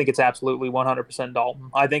absolutely 100% Dalton.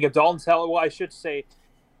 I think if Dalton's healthy, well, I should say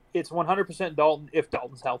it's 100% Dalton if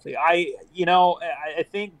Dalton's healthy. I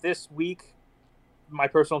think this week, my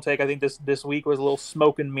personal take, I think this week was a little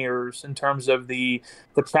smoke and mirrors in terms of the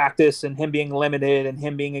practice and him being limited and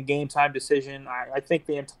him being a game time decision. I think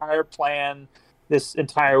the entire plan this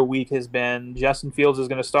entire week has been Justin Fields is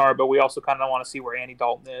going to start, but we also kind of want to see where Andy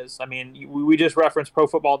Dalton is. I mean, we just referenced Pro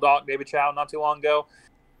Football Doc David Chow not too long ago.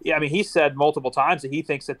 Yeah, I mean, he said multiple times that he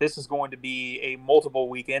thinks that this is going to be a multiple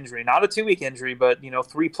week injury, not a 2-week injury, but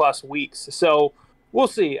 3+ weeks. So we'll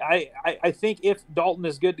see. I think if Dalton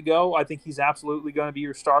is good to go, I think he's absolutely going to be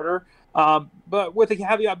your starter. But with the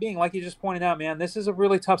caveat being, like you just pointed out, man, this is a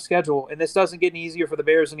really tough schedule, and this doesn't get any easier for the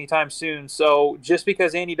Bears anytime soon. So just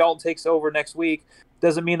because Andy Dalton takes over next week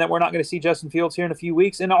doesn't mean that we're not going to see Justin Fields here in a few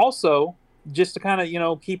weeks. And also, just to kind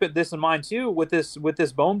of keep this in mind too, with this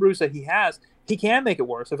bone bruise that he has, he can make it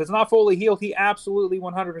worse. If it's not fully healed, he absolutely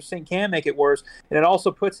 100% can make it worse. And it also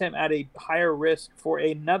puts him at a higher risk for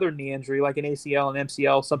another knee injury, like an ACL, an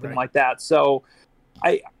MCL, something like that. So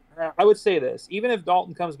I would say this, even if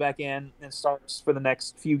Dalton comes back in and starts for the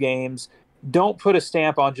next few games, don't put a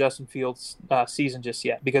stamp on Justin Fields' season just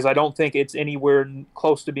yet, because I don't think it's anywhere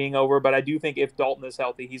close to being over. But I do think if Dalton is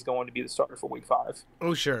healthy, he's going to be the starter for Week 5.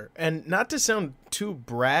 Oh, sure. And not to sound too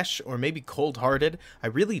brash or maybe cold-hearted, I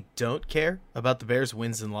really don't care about the Bears'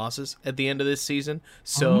 wins and losses at the end of this season.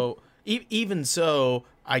 So even so,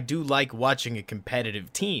 I do like watching a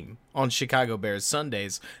competitive team on Chicago Bears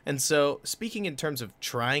Sundays. And so, speaking in terms of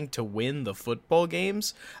trying to win the football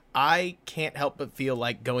games, I can't help but feel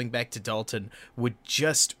like going back to Dalton would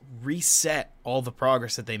just reset all the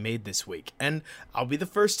progress that they made this week. And I'll be the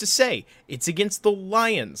first to say, it's against the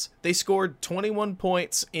Lions. They scored 21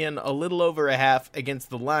 points in a little over a half against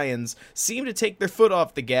the Lions, seemed to take their foot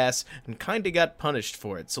off the gas, and kind of got punished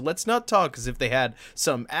for it. So let's not talk as if they had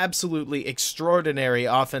some absolutely extraordinary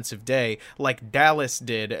offensive day like Dallas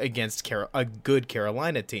did against a good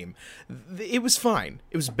Carolina team. It was fine.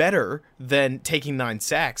 It was better than taking 9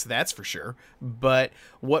 sacks, that's for sure. But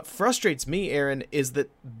what frustrates me, Aaron, is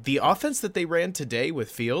that the offense that they ran today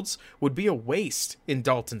with Fields would be a waste in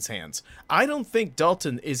Dalton's hands. I don't think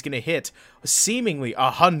Dalton is going to hit seemingly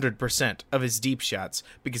 100% of his deep shots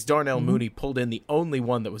because Darnell Mooney pulled in the only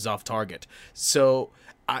one that was off target. So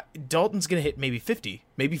Dalton's going to hit maybe 50,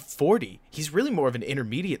 maybe 40. He's really more of an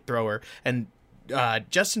intermediate thrower, and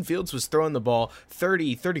Justin Fields was throwing the ball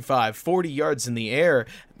 30, 35, 40 yards in the air.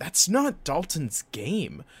 That's not Dalton's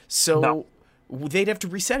game. So they'd have to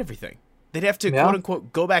reset everything. They'd have to, quote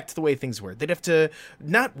unquote, go back to the way things were. They'd have to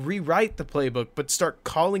not rewrite the playbook, but start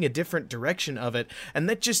calling a different direction of it. And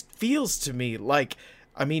that just feels to me like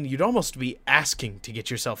I mean, you'd almost be asking to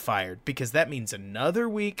get yourself fired, because that means another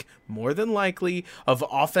week, more than likely, of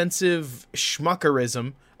offensive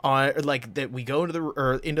schmuckerism on, like, that we go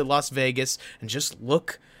into Las Vegas and just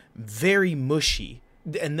look very mushy.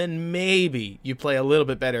 And then maybe you play a little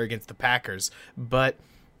bit better against the Packers. But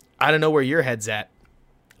I don't know where your head's at.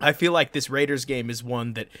 I feel like this Raiders game is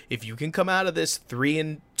one that if you can come out of this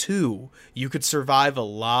 3-2, you could survive a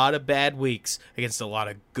lot of bad weeks against a lot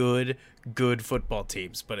of good football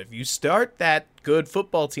teams. But if you start that good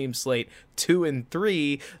football team slate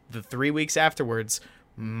 2-3, the 3 weeks afterwards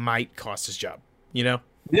might cost his job, you know?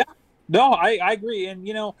 Yeah, no, I agree. And,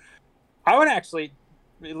 you know, I would actually,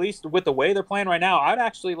 at least with the way they're playing right now, I'd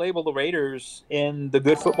actually label the Raiders in the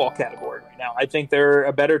good football category right now. I think they're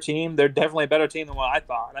a better team. They're definitely a better team than what I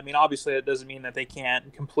thought. I mean, obviously, it doesn't mean that they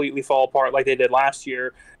can't completely fall apart like they did last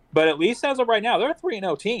year. But at least as of right now, they're a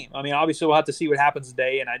 3-0 team. I mean, obviously, we'll have to see what happens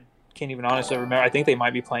today, and I can't even honestly remember. I think they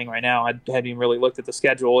might be playing right now. I hadn't even really looked at the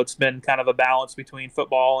schedule. It's been kind of a balance between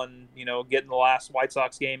football and, you know, getting the last White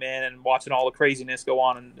Sox game in and watching all the craziness go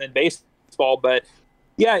on in baseball. But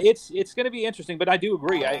yeah, it's going to be interesting. But I do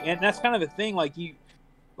agree, and that's kind of the thing. Like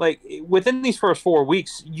within these first 4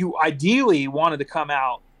 weeks, you ideally wanted to come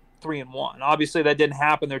out 3-1. Obviously, that didn't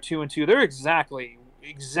happen. They're 2-2. They're exactly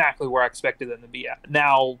where I expected them to be at.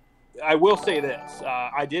 Now, I will say this.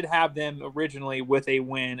 I did have them originally with a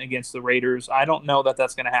win against the Raiders. I don't know that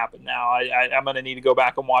that's going to happen now. I'm going to need to go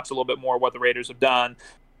back and watch a little bit more of what the Raiders have done.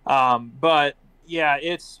 But yeah,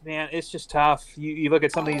 it's just tough. You look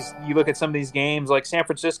at some of these games. Like San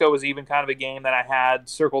Francisco was even kind of a game that I had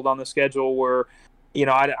circled on the schedule where, you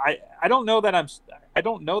know, I don't know that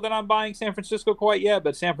I'm buying San Francisco quite yet,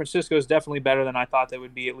 but San Francisco is definitely better than I thought they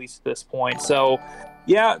would be, at least at this point. So,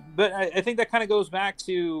 yeah, but I think that kind of goes back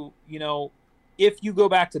to, you know, if you go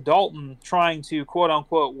back to Dalton trying to quote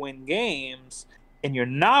unquote win games and you're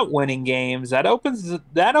not winning games, that opens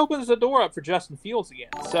the door up for Justin Fields again.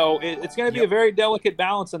 So it's going to be a very delicate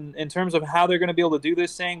balance in terms of how they're going to be able to do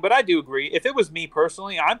this thing. But I do agree. If it was me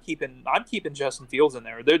personally, I'm keeping Justin Fields in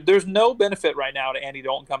there. There's no benefit right now to Andy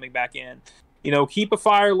Dalton coming back in. You know, keep a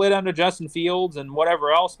fire lit under Justin Fields and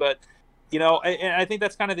whatever else. But, you know, and I think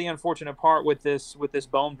that's kind of the unfortunate part with this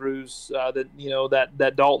bone bruise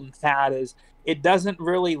that Dalton had, is it doesn't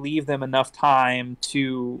really leave them enough time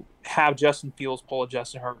to have Justin Fields pull a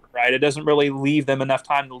Justin Herbert, right? It doesn't really leave them enough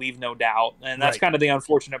time to leave no doubt. And that's kind of the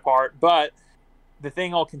unfortunate part. But the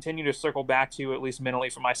thing I'll continue to circle back to, at least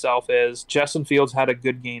mentally for myself, is Justin Fields had a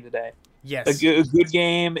good game today. Yes. A good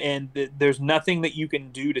game, and there's nothing that you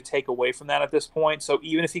can do to take away from that at this point. So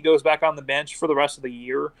even if he goes back on the bench for the rest of the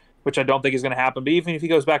year, which I don't think is going to happen, but even if he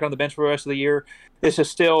goes back on the bench for the rest of the year, this is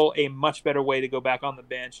still a much better way to go back on the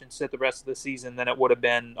bench and sit the rest of the season than it would have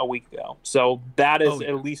been a week ago. So that is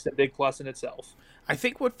at least a big plus in itself. I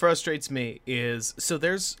think what frustrates me is, so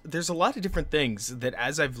there's a lot of different things that,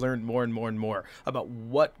 as I've learned more and more and more about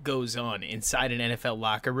what goes on inside an NFL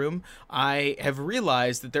locker room, I have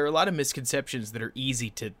realized that there are a lot of misconceptions that are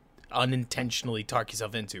easy to unintentionally talk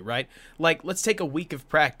yourself into, right? Like, let's take a week of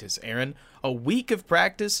practice, Aaron. A week of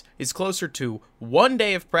practice is closer to 1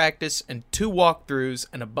 day of practice and 2 walkthroughs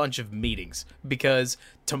and a bunch of meetings, because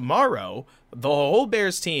tomorrow the whole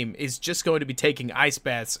Bears team is just going to be taking ice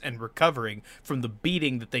baths and recovering from the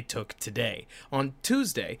beating that they took today. On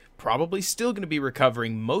Tuesday, probably still going to be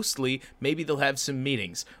recovering mostly. Maybe they'll have some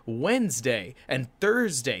meetings. Wednesday and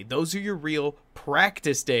Thursday, those are your real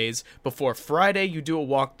practice days. Before Friday, you do a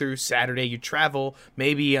walkthrough. Saturday, you travel,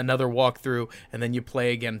 maybe another walkthrough, and then you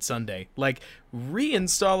play again Sunday. Like,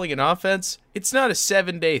 reinstalling an offense, it's not a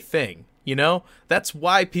 7-day thing. You know, that's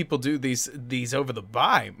why people do these over the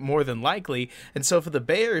bye, more than likely. And so for the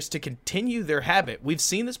Bears to continue their habit, we've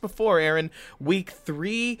seen this before, Aaron, week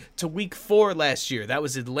 3 to week 4 last year. That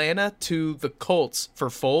was Atlanta to the Colts for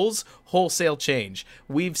Foles, wholesale change.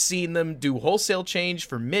 We've seen them do wholesale change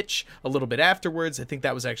for Mitch a little bit afterwards. I think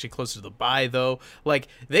that was actually closer to the bye, though. Like,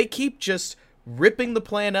 they keep just ripping the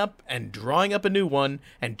plan up and drawing up a new one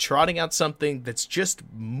and trotting out something that's just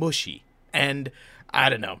mushy. And I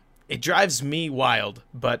don't know. It drives me wild,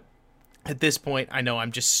 but at this point, I know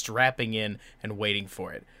I'm just strapping in and waiting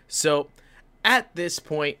for it. So at this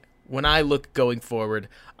point, when I look going forward,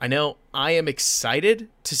 I know I am excited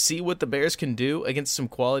to see what the Bears can do against some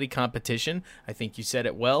quality competition. I think you said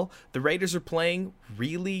it well. The Raiders are playing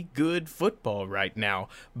really good football right now,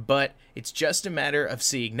 but it's just a matter of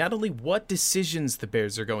seeing not only what decisions the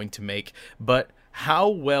Bears are going to make, but how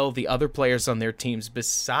well the other players on their teams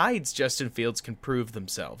besides Justin Fields can prove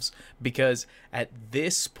themselves. Because at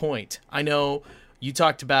this point, I know You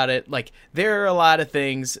talked about it. Like, there are a lot of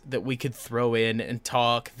things that we could throw in and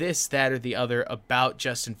talk this, that, or the other about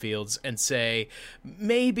Justin Fields and say,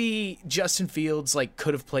 maybe Justin Fields, like,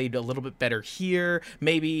 could have played a little bit better here.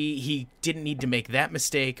 Maybe he didn't need to make that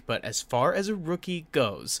mistake. But as far as a rookie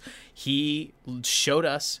goes, he showed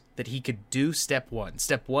us that he could do step one.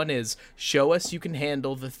 Step one is show us you can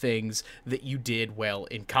handle the things that you did well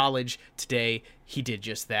in college. Today, he did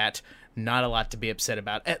just that. Not a lot to be upset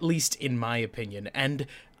about, at least in my opinion. And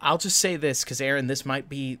I'll just say this, because, Aaron, this might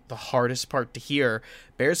be the hardest part to hear.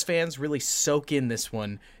 Bears fans really soak in this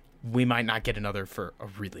one. We might not get another for a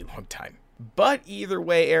really long time. But either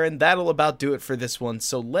way, Aaron, that'll about do it for this one.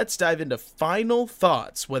 So let's dive into final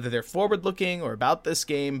thoughts, whether they're forward-looking or about this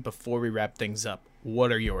game, before we wrap things up.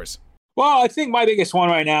 What are yours? Well, I think my biggest one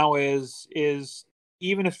right now is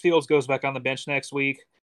even if Fields goes back on the bench next week,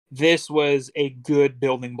 this was a good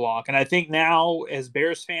building block. And I think now, as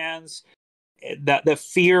Bears fans, that the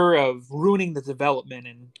fear of ruining the development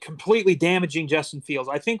and completely damaging Justin Fields,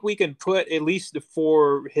 I think we can put, at least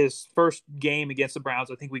for his first game against the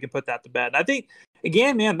Browns, I think we can put that to bed. And I think,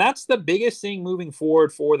 again, man, that's the biggest thing moving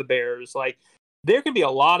forward for the Bears. Like, there can be a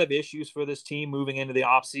lot of issues for this team moving into the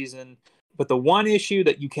offseason, but the one issue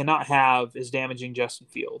that you cannot have is damaging Justin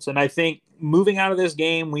Fields. And I think moving out of this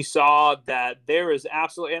game, we saw that there is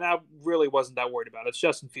absolutely, and I really wasn't that worried about it. It's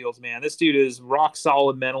Justin Fields, man. This dude is rock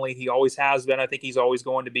solid mentally. He always has been. I think he's always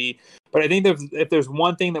going to be. But I think if there's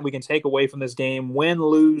one thing that we can take away from this game, win,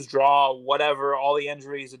 lose, draw, whatever, all the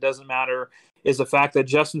injuries, it doesn't matter, is the fact that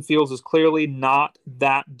Justin Fields is clearly not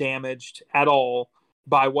that damaged at all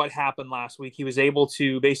by what happened last week. He was able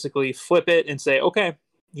to basically flip it and say, okay,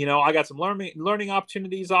 I got some learning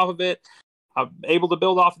opportunities off of it. I'm able to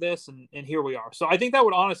build off of this, and here we are. So I think that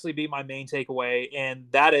would honestly be my main takeaway, and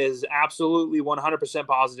that is absolutely 100%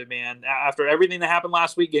 positive, man. After everything that happened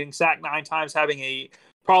last week, getting sacked 9 times, having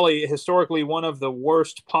probably historically one of the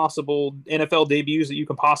worst possible NFL debuts that you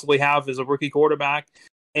can possibly have as a rookie quarterback,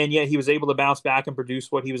 and yet he was able to bounce back and produce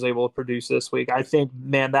what he was able to produce this week. I think,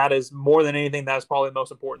 man, that is more than anything, that is probably the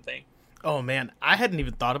most important thing. Oh, man, I hadn't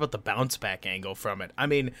even thought about the bounce back angle from it. I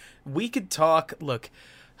mean, we could talk, look,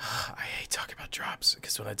 I hate talking about drops,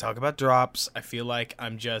 because when I talk about drops, I feel like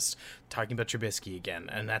I'm just talking about Trubisky again,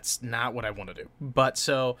 and that's not what I want to do. But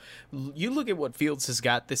so, you look at what Fields has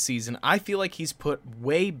got this season, I feel like he's put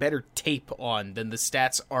way better tape on than the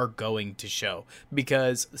stats are going to show,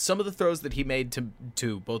 because some of the throws that he made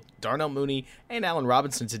to both Darnell Mooney and Allen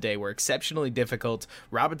Robinson today were exceptionally difficult.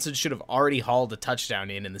 Robinson should have already hauled a touchdown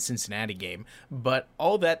in the Cincinnati game, but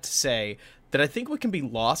all that to say that I think what can be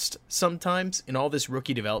lost sometimes in all this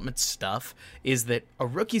rookie development stuff is that a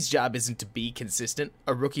rookie's job isn't to be consistent.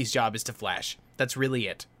 A rookie's job is to flash. That's really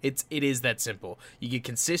it. It is that simple. You get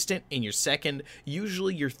consistent in your second,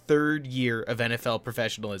 usually your third year of NFL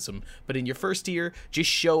professionalism, but in your first year, just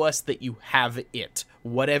show us that you have it,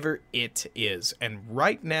 whatever it is. And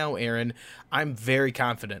right now, Aaron, I'm very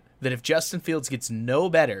confident that if Justin Fields gets no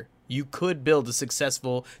better, you could build a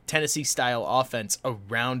successful Tennessee-style offense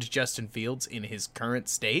around Justin Fields in his current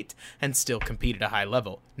state and still compete at a high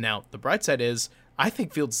level. Now, the bright side is, I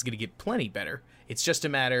think Fields is going to get plenty better. It's just a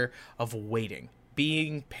matter of waiting,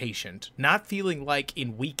 being patient, not feeling like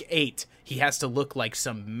in week 8 he has to look like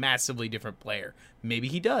some massively different player. Maybe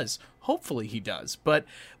he does. Hopefully he does. But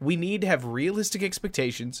we need to have realistic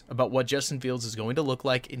expectations about what Justin Fields is going to look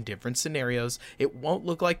like in different scenarios. It won't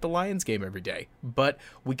look like the Lions game every day, but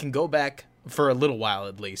we can go back for a little while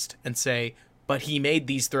at least and say, but he made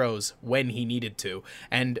these throws when he needed to.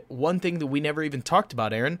 And one thing that we never even talked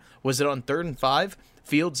about, Aaron, was that on 3rd and 5,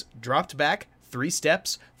 Fields dropped back 3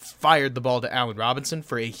 steps, fired the ball to Allen Robinson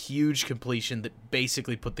for a huge completion that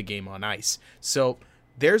basically put the game on ice. So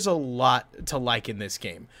there's a lot to like in this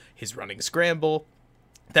game. His running scramble,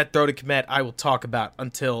 that throw to Kmet, I will talk about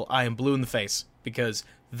until I am blue in the face, because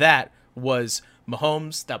that was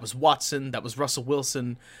Mahomes, that was Watson, that was Russell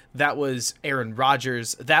Wilson, that was Aaron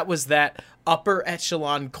Rodgers, that was that upper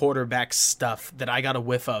echelon quarterback stuff that I got a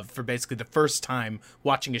whiff of for basically the first time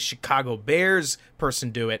watching a Chicago Bears person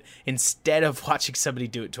do it instead of watching somebody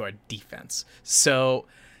do it to our defense. So,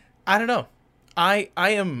 I don't know. I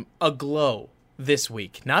am aglow this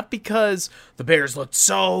week, not because the Bears looked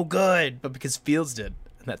so good, but because Fields did,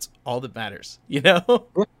 and that's all that matters, you know?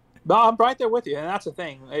 No, I'm right there with you, and that's the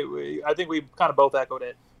thing. I think we kind of both echoed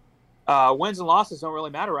it. Wins and losses don't really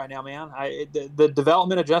matter right now, man. The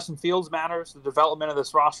development of Justin Fields matters. The development of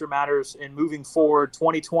this roster matters, and moving forward,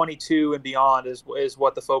 2022 and beyond is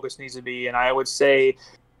what the focus needs to be. And I would say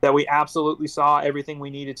that we absolutely saw everything we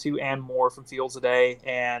needed to and more from Fields today.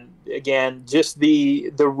 And again, just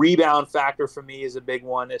the rebound factor for me is a big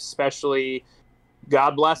one, especially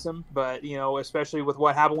God bless him. But, especially with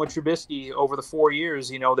what happened with Trubisky over the 4 years,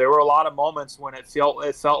 there were a lot of moments when it felt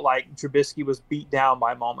like Trubisky was beat down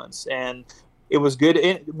by moments. And it was good.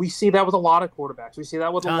 We see that with a lot of quarterbacks. We see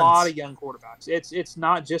that with a lot of young quarterbacks. It's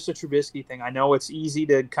not just a Trubisky thing. I know it's easy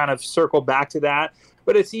to kind of circle back to that,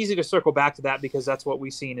 but it's easy to circle back to that because that's what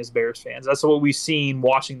we've seen as Bears fans. That's what we've seen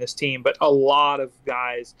watching this team. But a lot of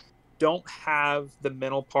guys don't have the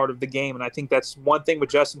mental part of the game, and I think that's one thing with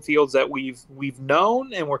Justin Fields that we've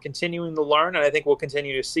known and we're continuing to learn, and I think we'll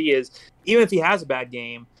continue to see is even if he has a bad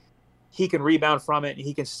game, he can rebound from it and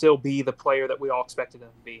he can still be the player that we all expected him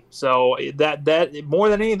to be. So that more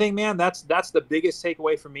than anything, man, that's the biggest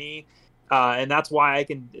takeaway for me. And that's why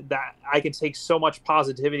I can take so much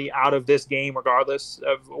positivity out of this game, regardless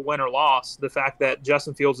of win or loss. The fact that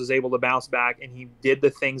Justin Fields is able to bounce back and he did the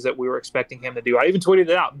things that we were expecting him to do. I even tweeted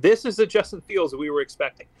it out. This is the Justin Fields that we were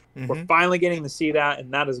expecting. Mm-hmm. We're finally getting to see that,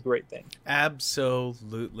 and that is a great thing.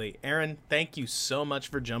 Absolutely. Aaron, thank you so much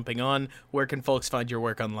for jumping on. Where can folks find your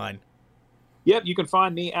work online? Yep, you can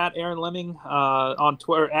find me at Aaron Leming on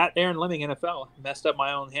Twitter, at Aaron Leming NFL. Messed up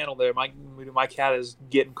my own handle there. My cat is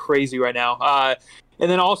getting crazy right now.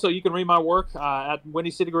 And then also you can read my work at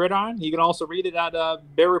Windy City Gridiron. You can also read it at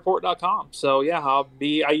bearreport.com. So, yeah,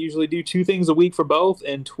 I usually do 2 things a week for both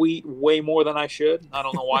and tweet way more than I should. I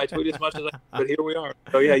don't know why I tweet as much as but here we are.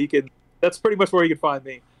 So, yeah, that's pretty much where you can find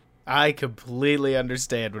me. I completely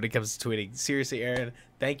understand when it comes to tweeting. Seriously, Aaron,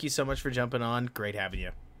 thank you so much for jumping on. Great having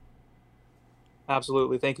you.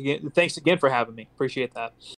 Absolutely. Thanks again for having me. Appreciate that.